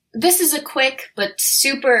This is a quick but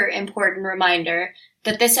super important reminder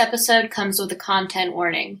that this episode comes with a content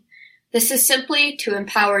warning. This is simply to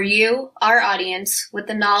empower you, our audience, with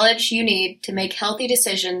the knowledge you need to make healthy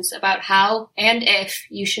decisions about how and if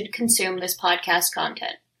you should consume this podcast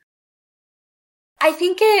content. I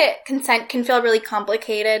think consent can feel really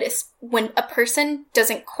complicated when a person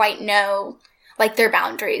doesn't quite know their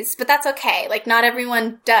boundaries, but that's okay. Not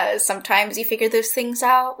everyone does. Sometimes you figure those things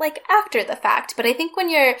out after the fact. But I think when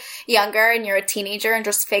you're younger and you're a teenager and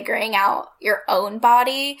just figuring out your own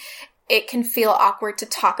body, it can feel awkward to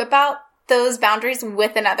talk about those boundaries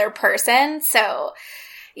with another person. So,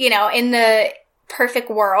 in the perfect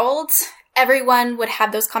world, everyone would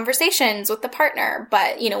have those conversations with the partner.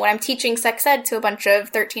 But, when I'm teaching sex ed to a bunch of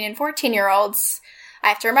 13 and 14-year-olds, I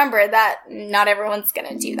have to remember that not everyone's going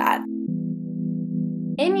to do that.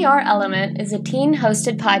 In Your Element is a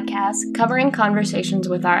teen-hosted podcast covering conversations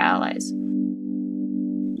with our allies.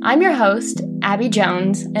 I'm your host, Abby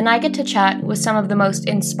Jones, and I get to chat with some of the most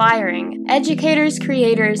inspiring educators,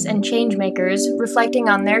 creators, and changemakers reflecting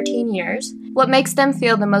on their teen years, what makes them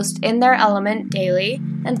feel the most in their element daily,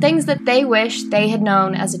 and things that they wish they had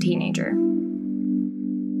known as a teenager.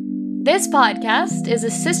 This podcast is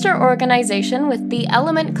a sister organization with The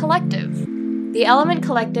Element Collective. The Element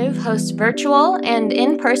Collective hosts virtual and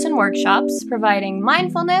in-person workshops providing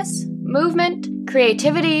mindfulness, movement,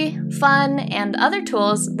 creativity, fun, and other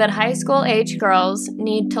tools that high school-age girls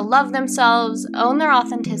need to love themselves, own their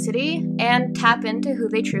authenticity, and tap into who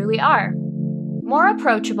they truly are. More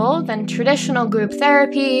approachable than traditional group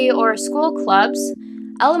therapy or school clubs,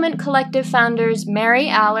 Element Collective founders Mary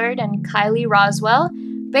Allard and Kylie Roswell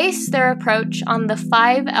base their approach on the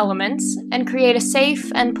 5 elements and create a safe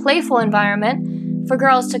and playful environment for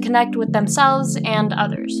girls to connect with themselves and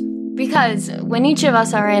others. Because when each of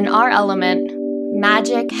us are in our element,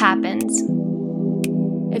 magic happens.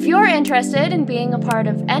 If you're interested in being a part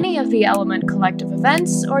of any of the Element Collective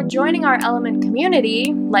events or joining our Element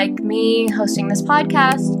community, like me hosting this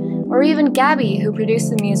podcast, or even Gabby who produced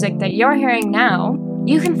the music that you're hearing now,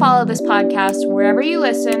 you can follow this podcast wherever you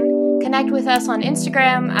listen. Connect with us on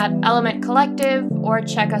Instagram at Element Collective or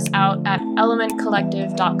check us out at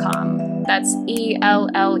elementcollective.com. That's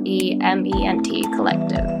ELLEMENT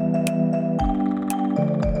Collective.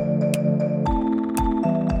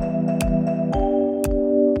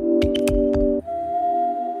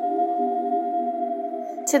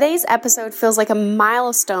 Today's episode feels like a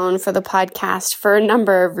milestone for the podcast for a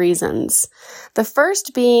number of reasons. The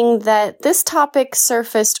first being that this topic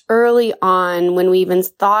surfaced early on when we even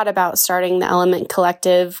thought about starting the Element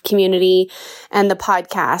Collective community and the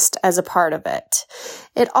podcast as a part of it.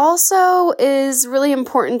 It also is really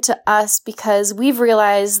important to us because we've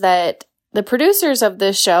realized that the producers of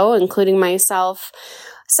this show, including myself,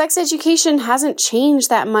 sex education hasn't changed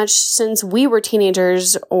that much since we were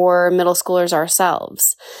teenagers or middle schoolers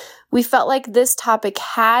ourselves. We felt like this topic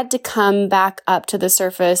had to come back up to the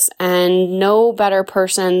surface, and no better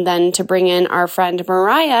person than to bring in our friend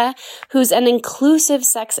Mariah, who's an inclusive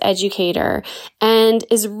sex educator and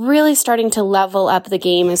is really starting to level up the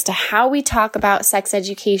game as to how we talk about sex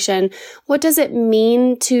education. What does it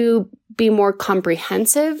mean to be more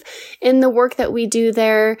comprehensive in the work that we do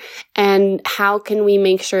there, and how can we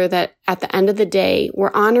make sure that at the end of the day,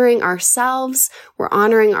 we're honoring ourselves, we're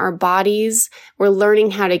honoring our bodies, we're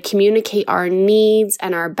learning how to communicate our needs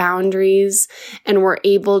and our boundaries, and we're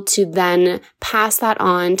able to then pass that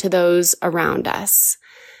on to those around us.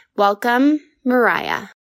 Welcome, Mariah.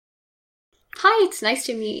 Hi, it's nice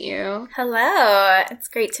to meet you. Hello, it's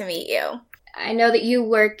great to meet you. I know that you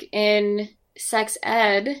work in sex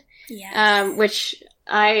ed. Yes. Which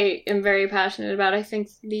I am very passionate about. I think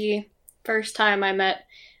the first time I met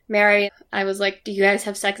Mary, I was like, do you guys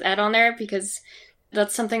have sex ed on there? Because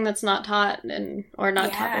that's something that's not taught or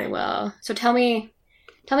not taught very well. So tell me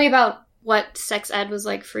about what sex ed was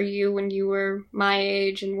like for you when you were my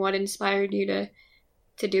age and what inspired you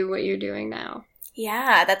to do what you're doing now.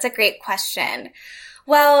 Yeah, that's a great question.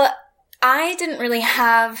 Well, I didn't really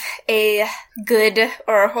have a good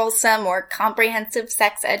or wholesome or comprehensive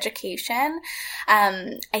sex education.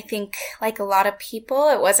 I think, like a lot of people,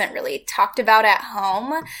 it wasn't really talked about at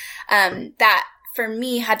home. That, for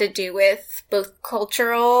me, had to do with both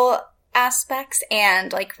cultural aspects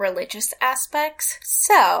and, religious aspects.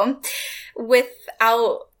 So,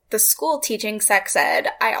 without the school teaching sex ed,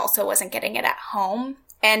 I also wasn't getting it at home.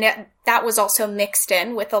 And that was also mixed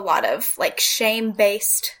in with a lot of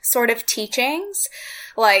shame-based sort of teachings,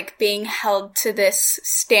 being held to this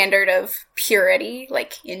standard of purity,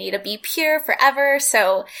 you need to be pure forever.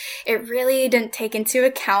 So it really didn't take into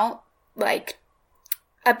account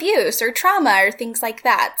abuse or trauma or things like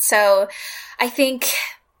that. So I think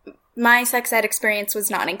my sex ed experience was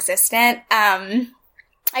non-existent.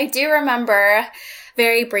 I do remember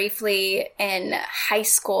very briefly in high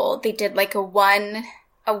school, they did like a one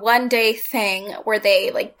day thing where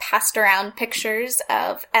they like passed around pictures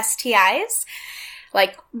of STIs,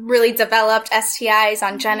 like really developed STIs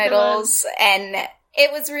on genitals. And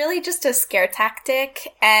it was really just a scare tactic.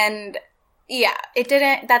 And yeah,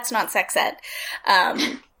 that's not sex ed.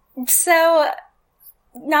 So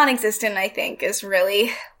non-existent, I think, is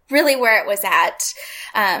really where it was at.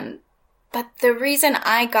 But the reason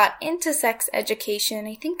I got into sex education,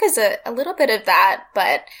 I think, is a little bit of that,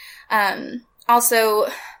 but also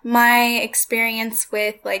my experience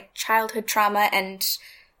with like childhood trauma, and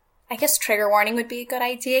I guess trigger warning would be a good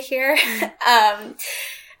idea here.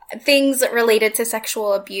 Things related to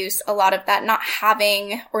sexual abuse, a lot of that not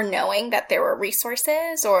having or knowing that there were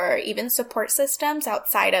resources or even support systems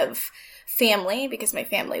outside of family, because my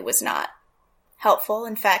family was not helpful.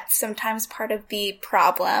 In fact, sometimes part of the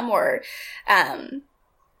problem, or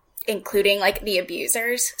including like the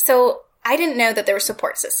abusers. So I didn't know that there were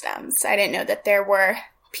support systems. I didn't know that there were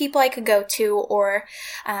people I could go to, or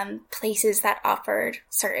places that offered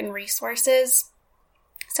certain resources.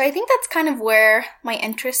 So I think that's kind of where my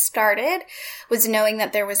interest started, was knowing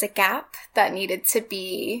that there was a gap that needed to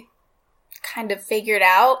be kind of figured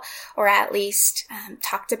out, or at least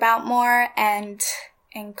talked about more. And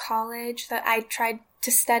in college, that I tried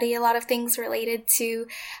to study a lot of things related to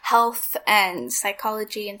health and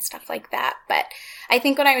psychology and stuff like that. But I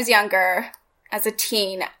think when I was younger, as a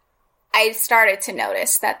teen, I started to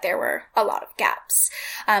notice that there were a lot of gaps.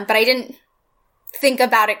 But I didn't think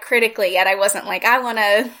about it critically yet. I wasn't like, I want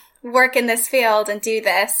to work in this field and do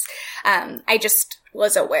this. I just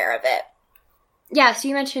was aware of it. Yeah, so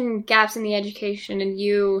you mentioned gaps in the education and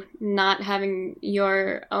you not having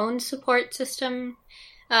your own support system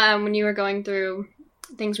when you were going through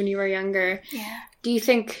things when you were younger. Yeah. Do you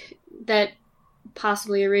think that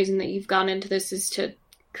possibly a reason that you've gone into this is to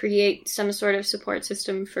create some sort of support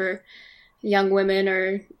system for young women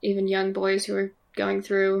or even young boys who are going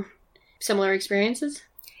through similar experiences?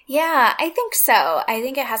 Yeah, I think so. I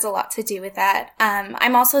think it has a lot to do with that.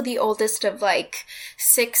 I'm also the oldest of like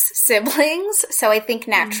 6 siblings, so I think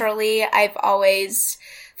naturally I've always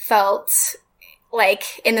felt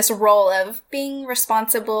like in this role of being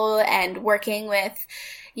responsible and working with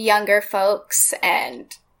younger folks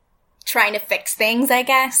and trying to fix things, I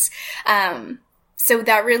guess. So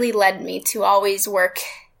that really led me to always work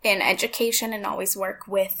in education and always work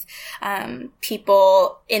with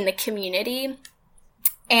people in the community.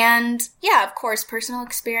 And yeah, of course, personal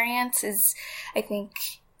experience is, I think,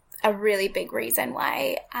 a really big reason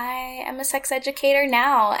why I am a sex educator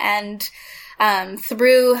now. And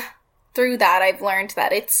through that, I've learned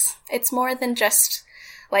that it's more than just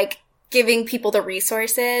like giving people the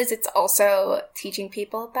resources. It's also teaching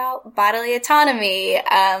people about bodily autonomy,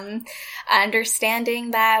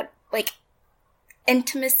 understanding that like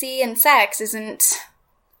intimacy and sex isn't,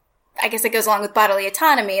 I guess it goes along with bodily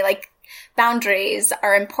autonomy, like boundaries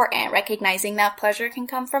are important, recognizing that pleasure can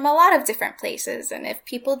come from a lot of different places. And if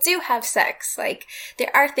people do have sex, like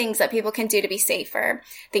there are things that people can do to be safer,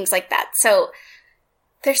 things like that. So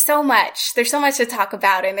there's so much to talk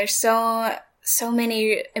about, and there's so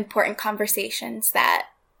many important conversations that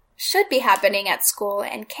should be happening at school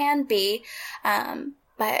and can be.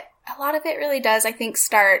 But a lot of it really does, I think,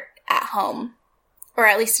 start at home, or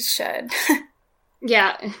at least it should.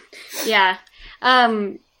 Yeah.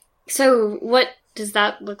 So what does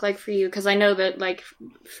that look like for you? Because I know that, like,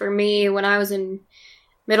 for me, when I was in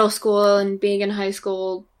middle school and being in high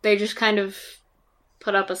school, they just kind of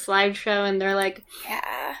put up a slideshow and they're like,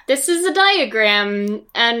 yeah, this is a diagram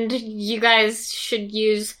and you guys should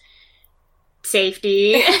use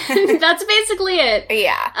safety. That's basically it.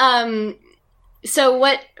 Yeah. So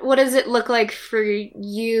what does it look like for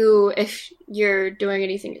you if you're doing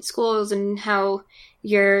anything at schools, and how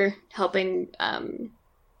you're helping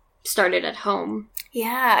start it at home?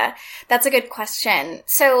 Yeah, that's a good question.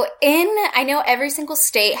 So I know every single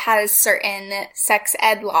state has certain sex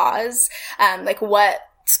ed laws, like what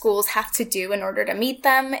schools have to do in order to meet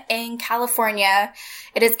them. In California,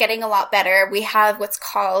 it is getting a lot better. We have what's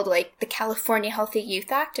called like the California Healthy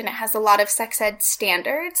Youth Act, and it has a lot of sex ed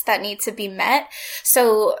standards that need to be met.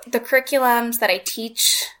 So the curriculums that I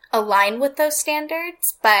teach align with those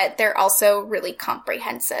standards, but they're also really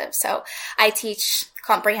comprehensive. So I teach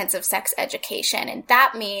comprehensive sex education, and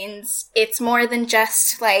that means it's more than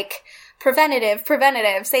just like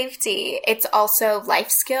preventative, safety. It's also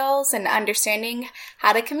life skills and understanding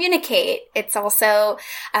how to communicate. It's also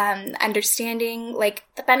understanding like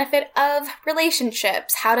the benefit of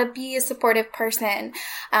relationships, how to be a supportive person.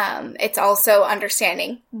 It's also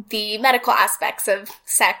understanding the medical aspects of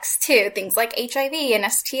sex too, things like HIV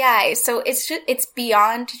and STI. So it's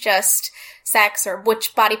beyond just sex or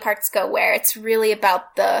which body parts go where. It's really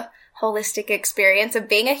about the holistic experience of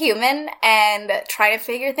being a human and trying to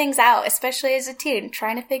figure things out, especially as a teen.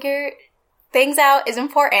 Trying to figure things out is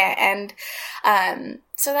important. And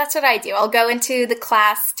so that's what I do. I'll go into the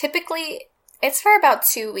class. Typically, it's for about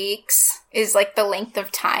 2 weeks is like the length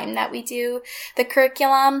of time that we do the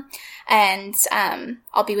curriculum. And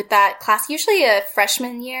I'll be with that class usually a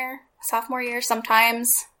freshman year, sophomore year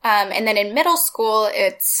sometimes. And then in middle school,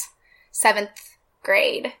 it's 7th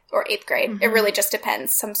grade or 8th grade. Mm-hmm. It really just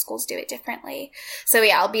depends. Some schools do it differently. So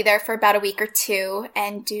yeah, I'll be there for about a week or 2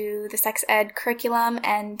 and do the sex ed curriculum.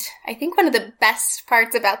 And I think one of the best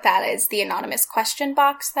parts about that is the anonymous question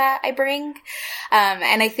box that I bring.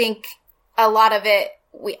 And I think a lot of it,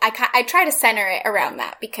 I try to center it around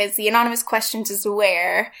that because the anonymous questions is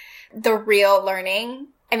where the real learning,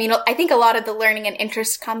 I mean, I think a lot of the learning and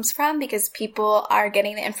interest comes from because people are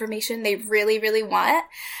getting the information they really, really want.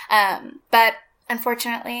 But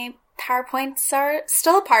unfortunately, PowerPoints are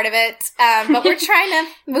still a part of it, but we're trying to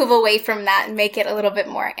move away from that and make it a little bit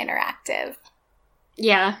more interactive.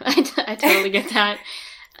 Yeah, I totally get that.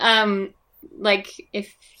 Like,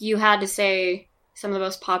 if you had to say some of the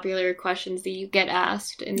most popular questions that you get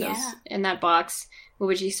asked in in that box, what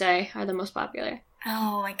would you say are the most popular?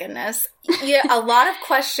 Oh my goodness. Yeah, a lot of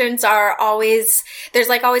questions are always, there's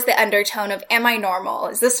like always the undertone of, am I normal?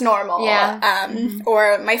 Is this normal? Yeah.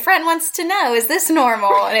 Or my friend wants to know, is this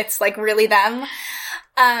normal? And it's like really them.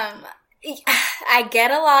 I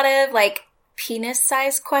get a lot of like penis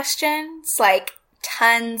size questions, like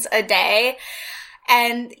tons a day.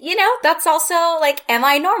 And, you know, that's also like, am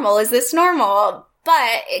I normal? Is this normal?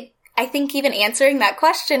 But I think even answering that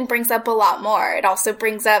question brings up a lot more. It also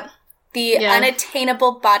brings up the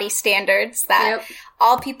unattainable body standards that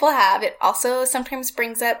all people have. It also sometimes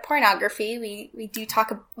brings up pornography. We do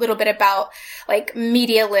talk a little bit about like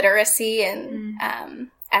media literacy and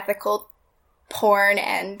ethical porn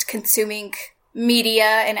and consuming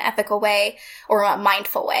media in an ethical way or a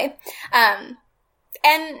mindful way. And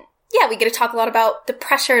yeah, we get to talk a lot about the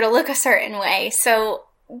pressure to look a certain way. So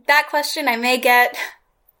that question I may get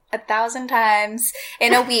 1,000 times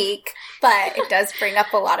in a week, but it does bring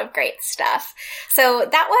up a lot of great stuff. So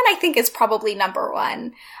that one I think is probably number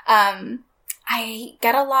 1. I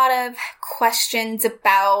get a lot of questions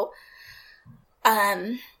about,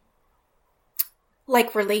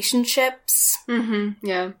 like relationships. Mm-hmm.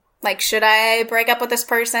 Yeah. Like, should I break up with this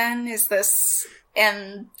person? Is this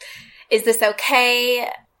okay?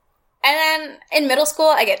 And then in middle school,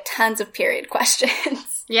 I get tons of period questions.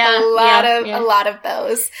 Yeah, a lot of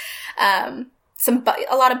those. A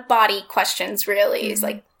lot of body questions. Really, is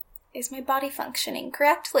like, is my body functioning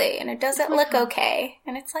correctly? And does it look okay?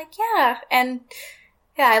 And it's like, yeah, and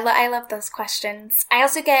yeah, I love those questions. I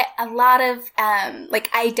also get a lot of like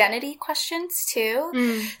identity questions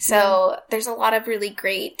too. So there's a lot of really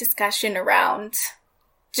great discussion around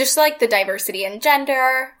just like the diversity in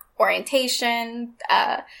gender, orientation.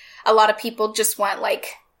 A lot of people just want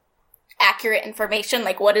like accurate information,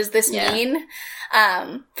 like what does this mean?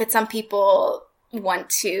 But some people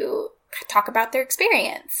want to talk about their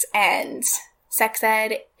experience, and sex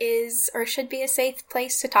ed is or should be a safe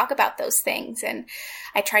place to talk about those things, and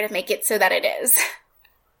I try to make it so that it is.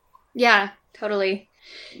 Yeah, totally.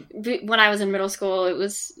 When I was in middle school, it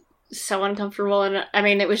was so uncomfortable, and I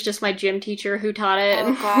mean, it was just my gym teacher who taught it.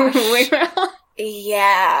 Oh gosh.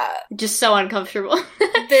 Yeah. Just so uncomfortable.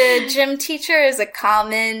 The gym teacher is a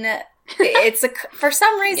common... for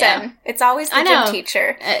some reason, it's always the gym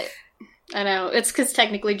teacher. I know. It's because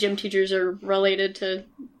technically gym teachers are related to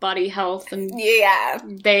body health and... Yeah.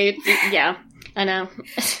 I know.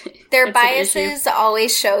 Their biases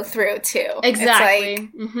always show through, too. Exactly.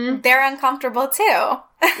 It's like, they're uncomfortable, too.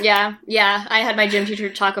 Yeah. I had my gym teacher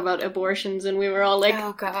talk about abortions, and we were all like...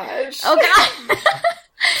 Oh, gosh. Oh,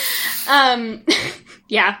 God!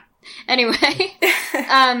 Yeah. Anyway.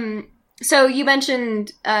 So you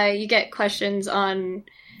mentioned you get questions on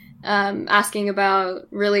asking about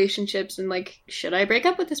relationships and like, should I break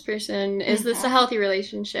up with this person? Is this a healthy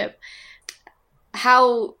relationship?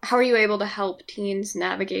 How are you able to help teens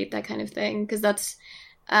navigate that kind of thing? Because that's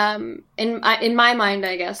in my mind,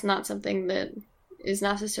 I guess, not something that is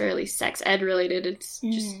necessarily sex ed related. It's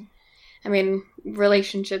just, I mean,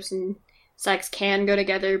 relationships and sex can go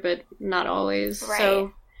together, but not always. Right.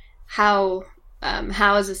 So how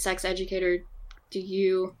as a sex educator do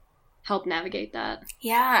you help navigate that?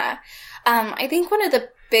 Yeah. I think one of the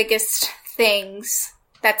biggest things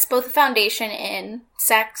that's both a foundation in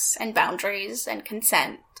sex and boundaries and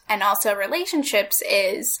consent and also relationships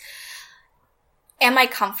is, am I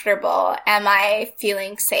comfortable? Am I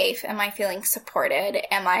feeling safe? Am I feeling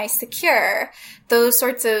supported? Am I secure? Those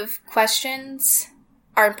sorts of questions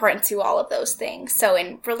are important to all of those things. So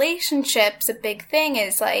in relationships, a big thing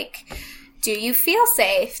is like, do you feel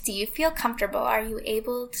safe? Do you feel comfortable? Are you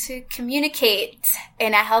able to communicate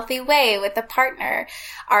in a healthy way with a partner?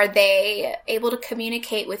 Are they able to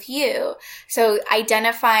communicate with you? So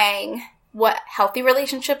identifying what healthy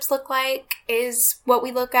relationships look like is what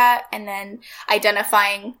we look at, and then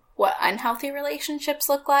identifying what unhealthy relationships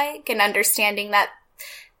look like and understanding that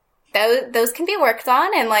those can be worked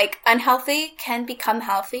on, and like unhealthy can become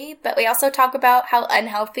healthy, but we also talk about how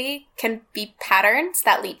unhealthy can be patterns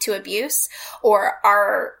that lead to abuse or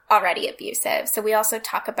are already abusive. So we also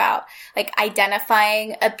talk about like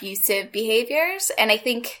identifying abusive behaviors, and I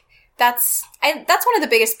think that's one of the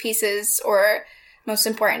biggest pieces or most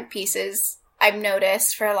important pieces I've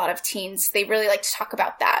noticed for a lot of teens. They really like to talk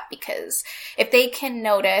about that because if they can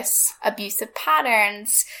notice abusive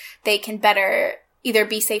patterns, they can better either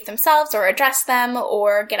be safe themselves or address them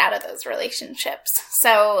or get out of those relationships.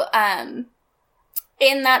 So,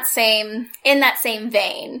 in that same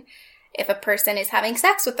vein, if a person is having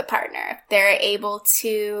sex with a partner, they're able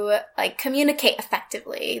to like communicate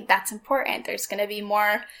effectively. That's important. There's going to be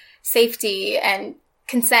more safety and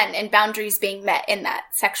consent and boundaries being met in that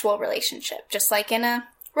sexual relationship, just like in a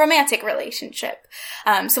romantic relationship.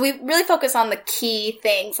 So we really focus on the key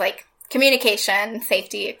things like communication,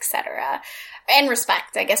 safety, etc. And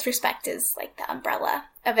respect. I guess respect is like the umbrella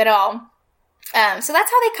of it all. So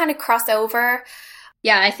that's how they kind of cross over.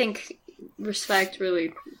 Yeah, I think respect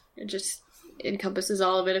really just encompasses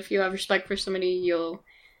all of it. If you have respect for somebody, you'll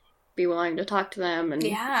be willing to talk to them and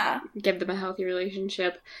give them a healthy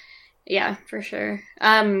relationship. Yeah, for sure.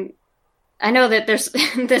 I know that there's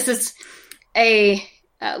this is a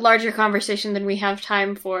larger conversation than we have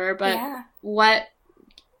time for, but what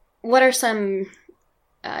are some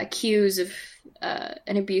cues of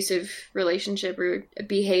an abusive relationship or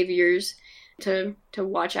behaviors to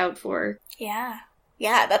watch out for? Yeah,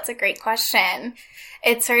 that's a great question.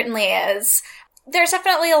 It certainly is. There's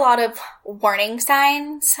definitely a lot of warning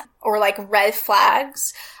signs or like red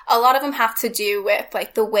flags. A lot of them have to do with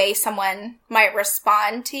like the way someone might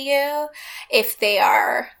respond to you if they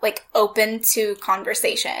are like open to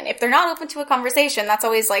conversation. If they're not open to a conversation, that's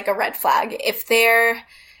always like a red flag. If they're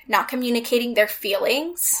not communicating their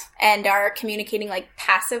feelings and are communicating like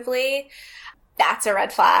passively, that's a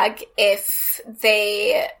red flag. If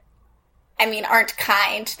they, aren't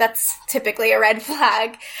kind, that's typically a red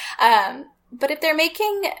flag. But if they're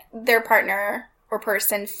making their partner or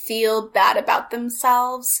person feel bad about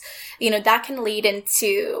themselves, that can lead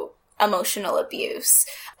into emotional abuse.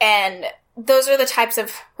 And those are the types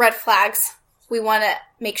of red flags we want to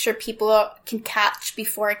make sure people can catch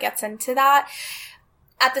before it gets into that.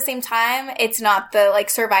 At the same time, it's not the like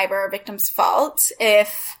survivor or victim's fault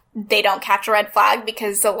if they don't catch a red flag,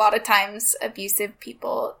 because a lot of times abusive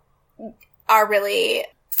people are really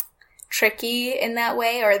tricky in that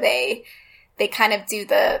way, or they kind of do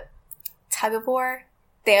the tug of war.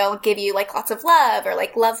 They'll give you like lots of love or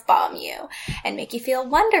like love bomb you and make you feel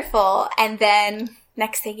wonderful. And then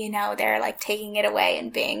next thing you know, they're like taking it away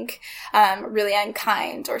and being really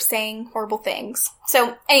unkind or saying horrible things.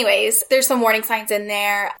 So anyways, there's some warning signs in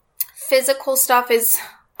there. Physical stuff is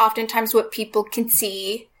oftentimes what people can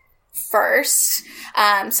see first.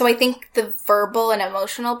 So I think the verbal and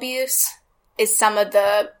emotional abuse is some of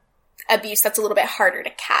the abuse that's a little bit harder to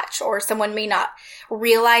catch, or someone may not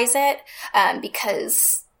realize it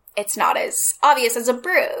because it's not as obvious as a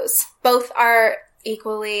bruise. Both are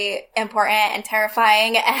equally important and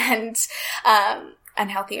terrifying and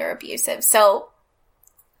unhealthy or abusive. So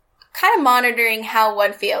kind of monitoring how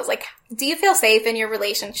one feels. Like, do you feel safe in your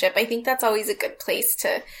relationship? I think that's always a good place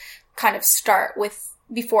to kind of start with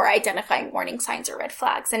before identifying warning signs or red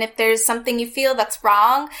flags. And if there's something you feel that's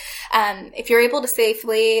wrong, if you're able to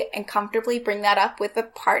safely and comfortably bring that up with a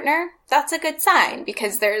partner, that's a good sign,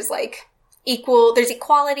 because there's there's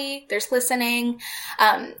equality, there's listening.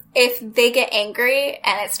 If they get angry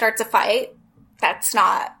and it starts a fight, that's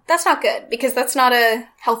not good, because that's not a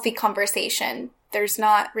healthy conversation. There's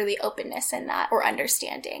not really openness in that or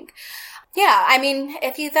understanding. Yeah,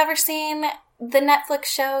 if you've ever seen the Netflix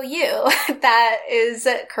show You that is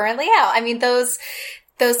currently out,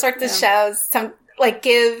 those sorts of shows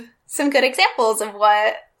give some good examples of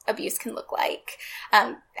what abuse can look like.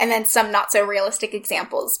 And then some not so realistic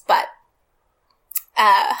examples, but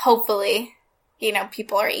hopefully, you know,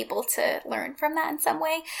 people are able to learn from that in some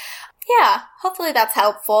way. Yeah, hopefully that's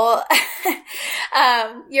helpful.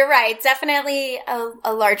 You're right. Definitely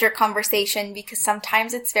a larger conversation, because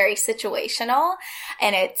sometimes it's very situational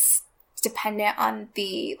and it's dependent on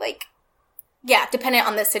the, dependent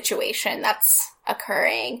on the situation that's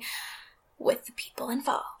occurring with the people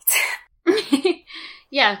involved.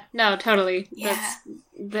 Yeah, no, totally. Yeah.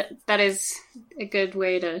 That is a good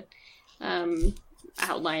way to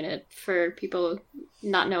outline it for people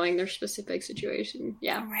not knowing their specific situation.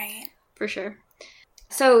 Yeah. Right. For sure.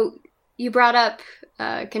 So you brought up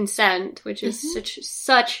consent, which is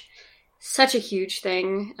such a huge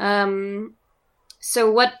thing.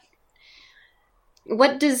 So what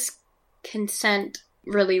does consent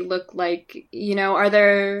really look like? You know, are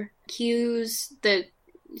there cues that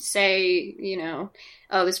say, you know,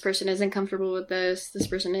 oh, this person isn't comfortable with this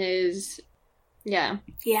person is? Yeah.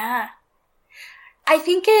 I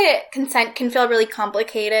think consent can feel really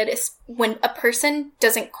complicated when a person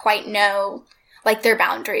doesn't quite know, like, their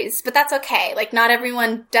boundaries. But that's okay. Like, not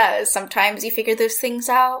everyone does. Sometimes you figure those things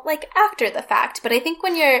out, like, after the fact. But I think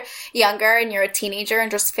when you're younger and you're a teenager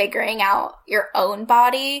and just figuring out your own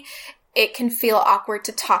body, it can feel awkward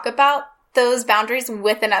to talk about those boundaries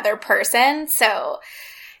with another person. So,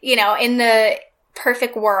 you know, in the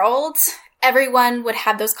perfect world, everyone would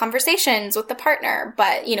have those conversations with the partner.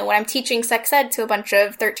 But, you know, when I'm teaching sex ed to a bunch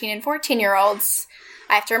of 13 and 14-year-olds,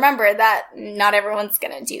 I have to remember that not everyone's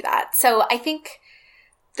going to do that. So I think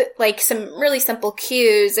that, like, some really simple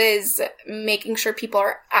cues is making sure people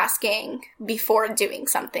are asking before doing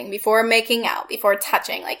something, before making out, before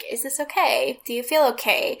touching. Like, is this okay? Do you feel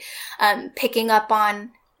okay? Picking up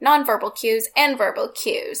on nonverbal cues and verbal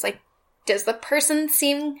cues. Like, does the person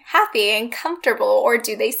seem happy and comfortable, or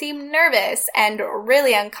do they seem nervous and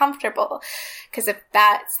really uncomfortable? Because if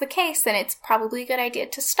that's the case, then it's probably a good idea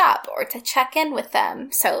to stop or to check in with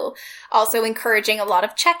them. So also encouraging a lot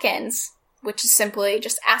of check-ins, which is simply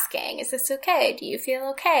just asking, is this okay? Do you feel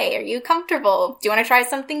okay? Are you comfortable? Do you want to try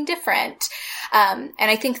something different? And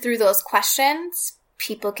I think through those questions,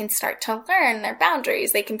 people can start to learn their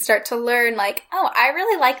boundaries. They can start to learn, like, oh, I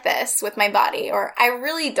really like this with my body, or I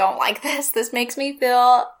really don't like this. This makes me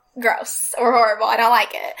feel gross or horrible. I don't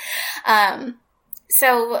like it.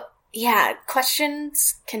 So yeah,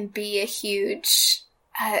 questions can be a huge,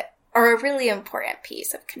 or a really important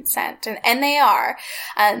piece of consent. And they are,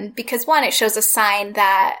 because one, it shows a sign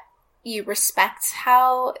that you respect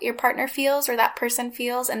how your partner feels or that person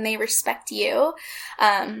feels, and they respect you.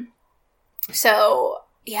 So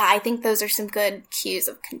yeah, I think those are some good cues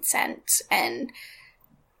of consent. And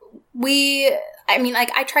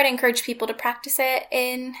I try to encourage people to practice it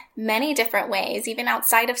in many different ways, even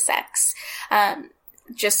outside of sex.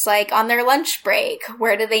 Just like on their lunch break,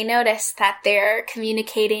 where do they notice that they're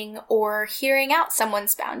communicating or hearing out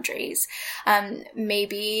someone's boundaries?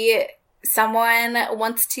 Maybe someone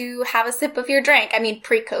wants to have a sip of your drink. I mean,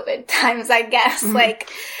 pre-COVID times, I guess. Mm-hmm. Like,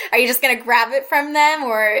 are you just going to grab it from them?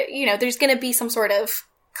 Or, you know, there's going to be some sort of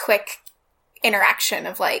quick interaction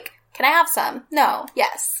of like, can I have some? No.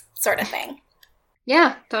 Yes. Sort of thing.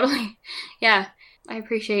 Yeah, totally. Yeah. I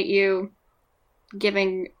appreciate you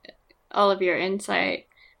giving all of your insight.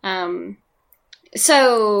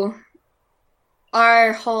 So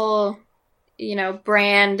our whole, you know,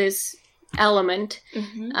 brand is Element,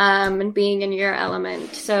 mm-hmm. And being in your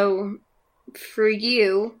element. So for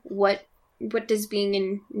you, what does being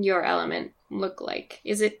in your element look like?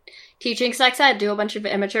 Is it teaching sex ed to a bunch of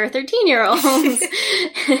immature 13-year-olds?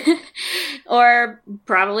 Or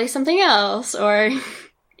probably something else? Or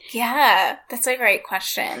yeah, that's a great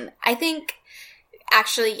question. I think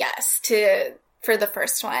actually, yes, for the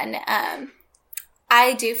first one.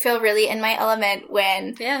 I do feel really in my element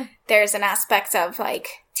when there's an aspect of like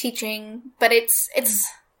teaching, but it's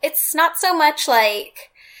not so much like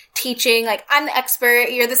teaching, like I'm the expert,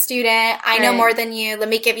 you're the student, I know more than you, let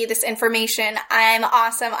me give you this information, I'm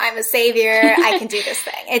awesome, I'm a savior, I can do this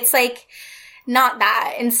thing. It's like not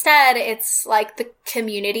that. Instead, it's like the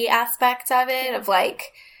community aspect of it, of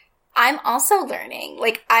like, I'm also learning.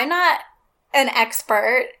 Like, I'm not an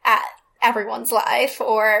expert at everyone's life,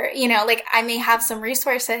 or, you know, like I may have some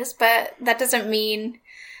resources, but that doesn't mean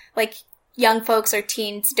like young folks or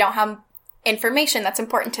teens don't have information that's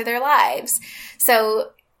important to their lives.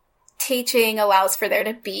 So teaching allows for there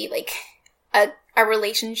to be like a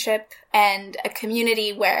relationship and a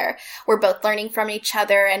community where we're both learning from each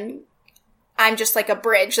other, and I'm just like a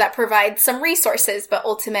bridge that provides some resources, but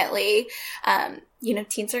ultimately, you know,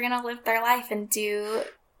 teens are going to live their life and do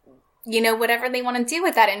whatever they want to do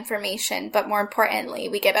with that information. But more importantly,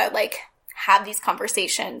 we get to like have these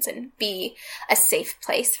conversations and be a safe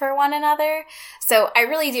place for one another. So I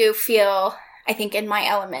really do feel, I think, in my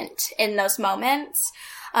element in those moments.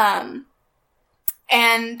 And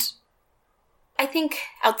I think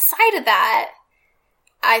outside of that,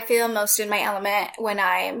 I feel most in my element when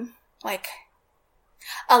I'm like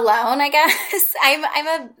alone, I guess. I'm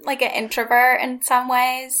an introvert in some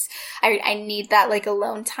ways. I need that like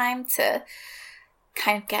alone time to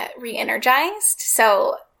kind of get re-energized.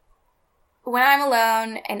 So when I'm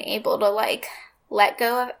alone and able to like let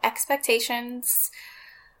go of expectations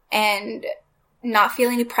and not feel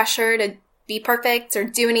any pressure to be perfect or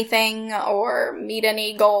do anything or meet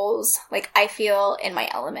any goals, like I feel in my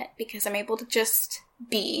element because I'm able to just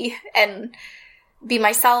be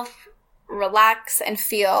myself, relax, and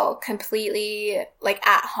feel completely like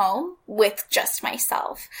at home with just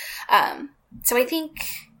myself. So I think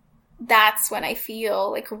that's when I feel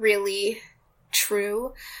like really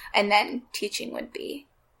true, and then teaching would be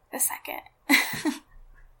the second.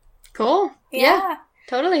 Cool. Yeah,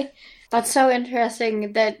 totally. That's so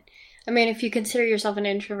interesting that, I mean, if you consider yourself an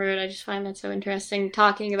introvert, I just find that so interesting.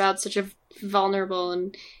 Talking about such a vulnerable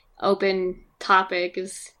and open topic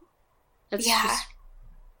it's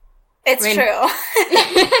true.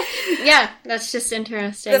 Yeah, that's just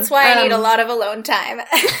interesting. That's why I need a lot of alone time.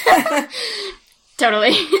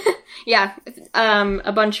 Totally. Yeah.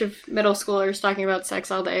 A bunch of middle schoolers talking about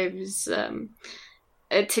sex all day is,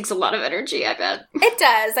 it takes a lot of energy, I bet. It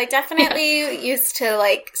does. I definitely used to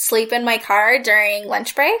like sleep in my car during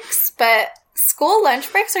lunch breaks, but school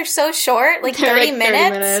lunch breaks are so short, like 30 minutes.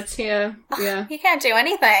 30 minutes, yeah. You can't do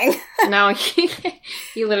anything. No,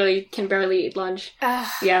 you literally can barely eat lunch.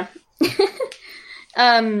 Yeah.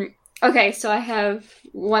 Okay, so I have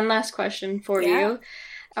one last question for you.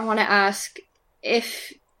 I want to ask,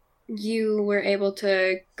 if you were able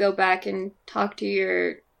to go back and talk to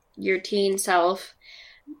your teen self,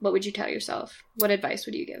 what would you tell yourself? What advice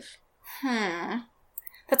would you give?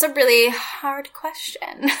 That's a really hard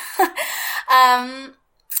question. I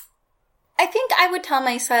think I would tell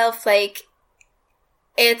myself, like,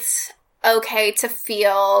 it's okay to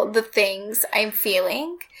feel the things I'm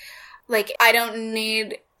feeling. Like, I don't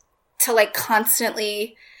need to, like,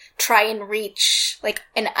 constantly try and reach, like,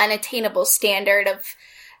 an unattainable standard of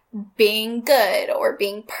being good or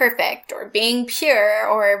being perfect or being pure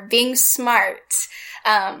or being smart.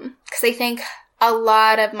 Because I think a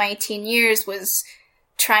lot of my teen years was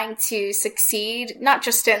trying to succeed, not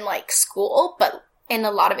just in, like, school, but in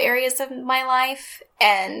a lot of areas of my life.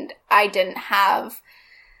 And I didn't have,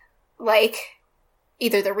 like,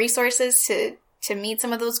 either the resources to meet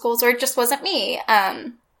some of those goals, or it just wasn't me.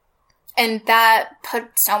 And that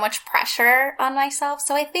put so much pressure on myself.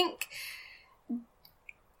 So I think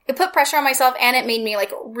it put pressure on myself, and it made me,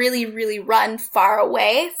 like, really, really run far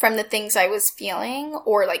away from the things I was feeling,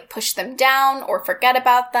 or, like, push them down, or forget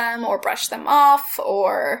about them, or brush them off,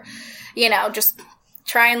 or, just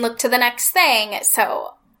try and look to the next thing.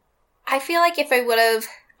 So I feel like if I would have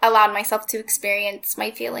allowed myself to experience my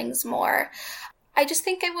feelings more, I just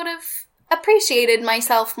think I would have appreciated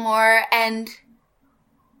myself more and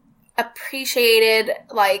appreciated,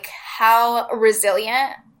 like, how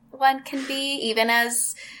resilient one can be, even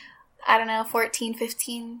as, 14,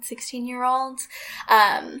 15, 16-year-olds.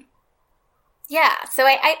 So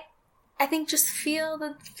I think just feel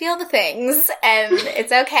the things, and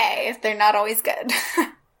it's okay if they're not always good.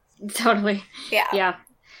 Totally. Yeah. Yeah.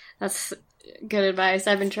 That's good advice.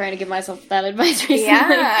 I've been trying to give myself that advice recently.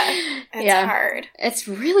 Yeah. It's hard. It's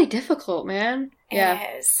really difficult, man.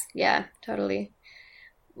 It is. Yeah, totally.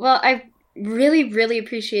 Well, I really, really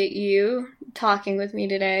appreciate you talking with me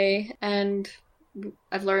today, and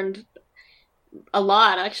I've learned a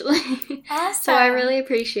lot, actually. Awesome. So I really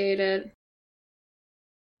appreciate it.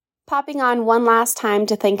 Popping on one last time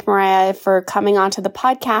to thank Mariah for coming onto the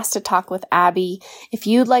podcast to talk with Abby. If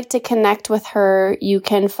you'd like to connect with her, you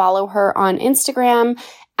can follow her on Instagram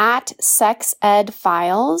at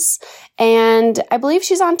SexEdFiles, and I believe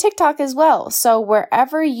she's on TikTok as well. So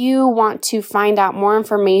wherever you want to find out more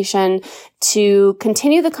information to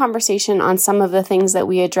continue the conversation on some of the things that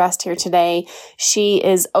we addressed here today, she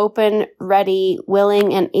is open, ready,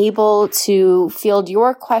 willing, and able to field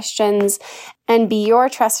your questions and be your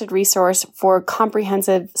trusted resource for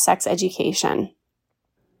comprehensive sex education.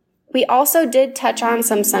 We also did touch on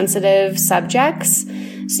some sensitive subjects,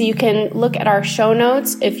 so you can look at our show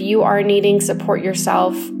notes if you are needing support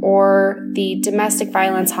yourself, or the domestic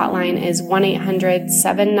violence hotline is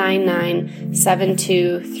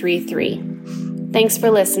 1-800-799-7233. Thanks for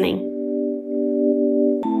listening.